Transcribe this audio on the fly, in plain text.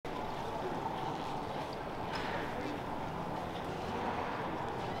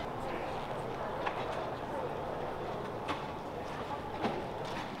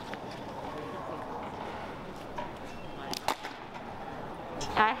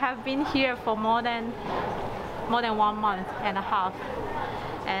I have been here for more than 1 month and a half,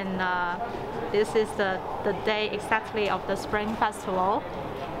 and this is the day exactly of the Spring Festival,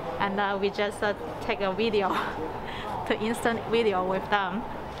 and we just take a video, to instant video with them,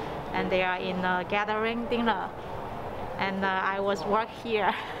 and they are in a gathering dinner, and I was work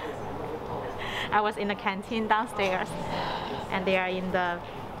here. I was in the canteen downstairs, and they are in the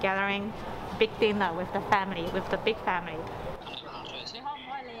gathering big dinner with the family, with the big family. 你可唔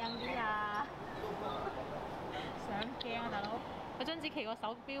可以靚啲啊？上鏡啊，大佬！佢張子琪個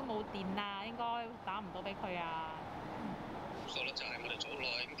手錶冇電啊，應該打唔到俾佢啊。數率就係我哋組內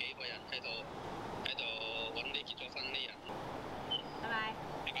咁幾個人喺度揾啲結咗婚啲人。拜拜。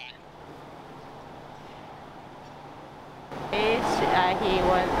拜拜。He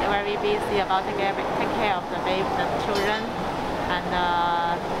was very busy about to take care of the baby, the children, and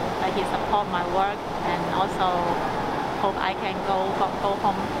he support my work, and also hope I can go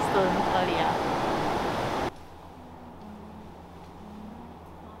home soon earlier.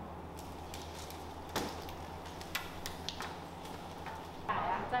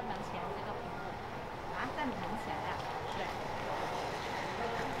 在门前这个屏幕啊，在你门前呀？对。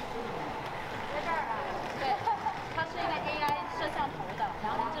在这儿啊？对，它是一个 AI 摄像头的，然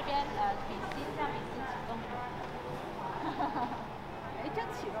后这边比心像比心启动。哎，真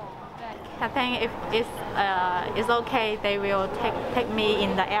启动。对。I think if it's okay, they will take me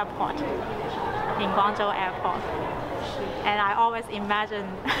in the airport, in Guangzhou Airport, and I always imagine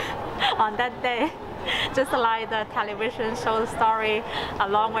on that day. Just like the television show story, a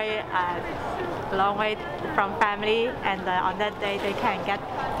long way from family, and on that day they can get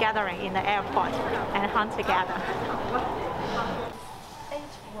gathering in the airport and hunt together. 8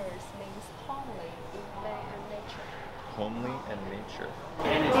 words means homely in man and nature. Homely and nature.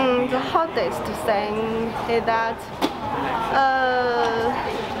 The hardest thing is that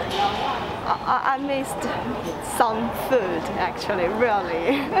I missed some food actually,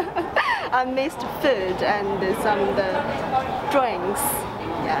 really. I missed food and some drinks.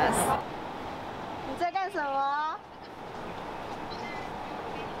 Yes. 你在干什么？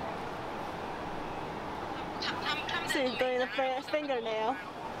自己对的 fingernail。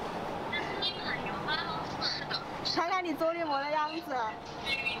看看你周立模的样子，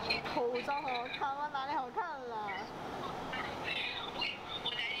口罩好好看吗？哪里好看了？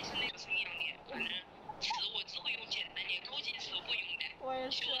我在你是那个什么样的？反正其实我只会用简单的，高级词不用的。我也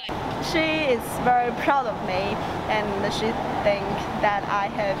是。She is very proud of me, and she thinks that I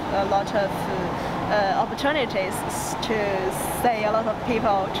have a lot of opportunities to say a lot of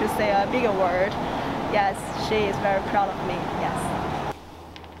people, to say a bigger word. Yes, she is very proud of me. Yes.